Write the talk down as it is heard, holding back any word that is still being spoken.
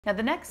Now,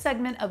 the next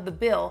segment of the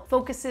bill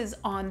focuses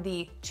on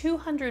the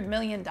 $200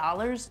 million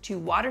to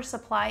water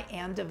supply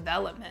and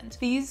development.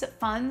 These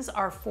funds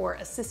are for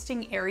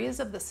assisting areas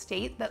of the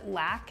state that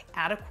lack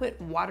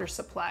adequate water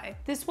supply.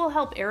 This will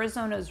help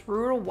Arizona's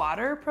rural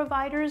water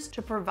providers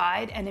to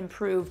provide and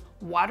improve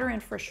water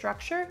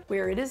infrastructure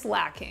where it is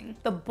lacking.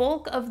 The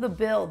bulk of the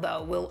bill,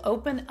 though, will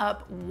open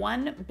up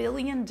 $1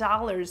 billion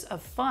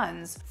of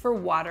funds for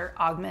water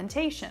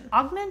augmentation.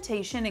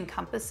 Augmentation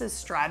encompasses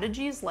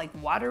strategies like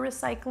water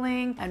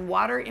recycling and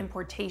water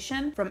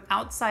importation from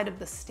outside of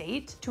the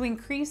state to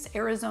increase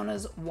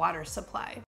Arizona's water supply.